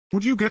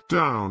Would you get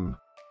down?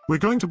 We're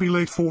going to be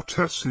late for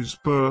Tessie's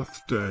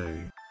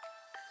birthday.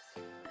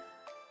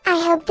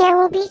 I hope there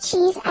will be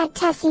cheese at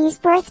Tessie's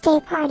birthday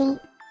party.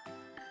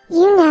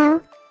 You know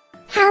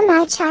how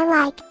much I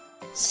like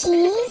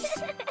cheese.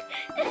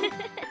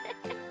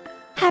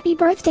 Happy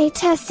birthday,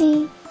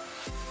 Tessie.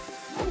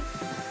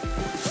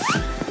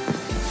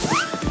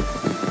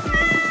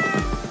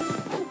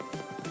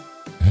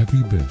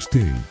 Happy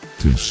birthday,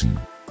 Tessie.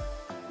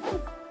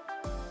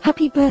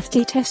 Happy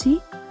birthday, Tessie.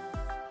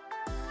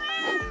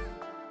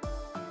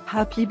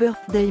 Happy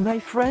birthday, my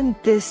friend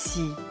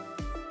Tessie.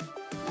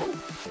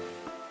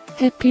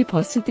 Happy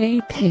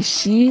birthday,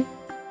 Tessie.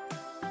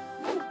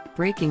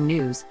 Breaking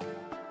news.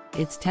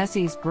 It's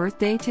Tessie's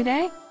birthday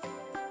today?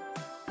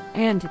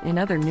 And in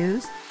other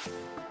news,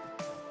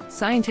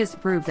 scientists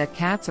prove that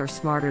cats are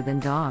smarter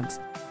than dogs.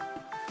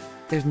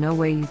 There's no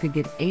way you could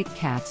get 8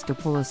 cats to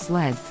pull a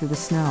sled through the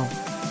snow.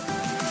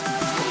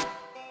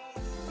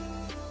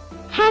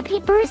 Happy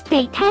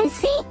birthday,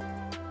 Tessie.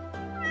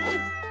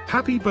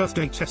 Happy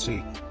birthday,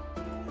 Tessie.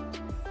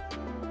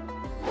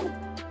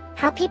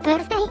 Happy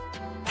birthday,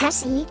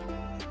 Tessie.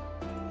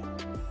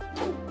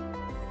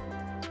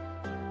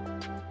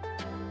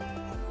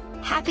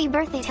 Happy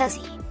birthday,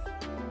 Tessie.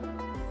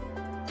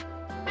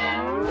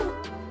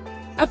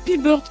 Happy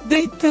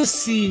birthday,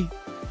 Tessie.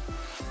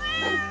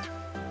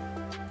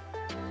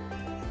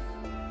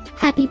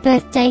 Happy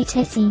birthday,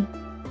 Tessie.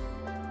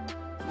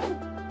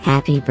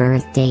 Happy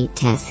birthday,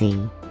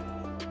 Tessie.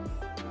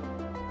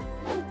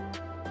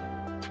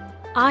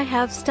 I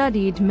have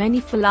studied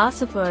many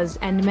philosophers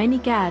and many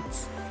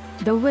cats.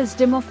 The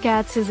wisdom of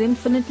cats is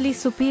infinitely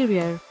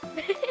superior.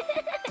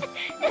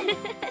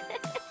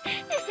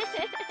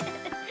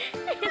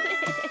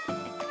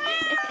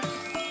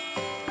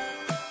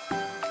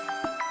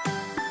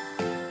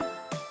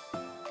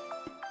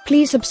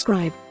 Please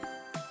subscribe,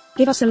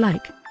 give us a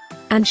like,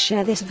 and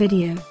share this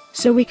video,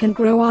 so we can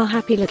grow our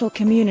happy little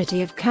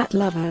community of cat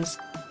lovers.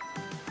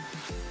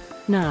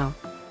 Now,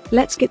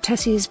 let's get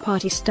Tessie's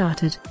party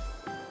started.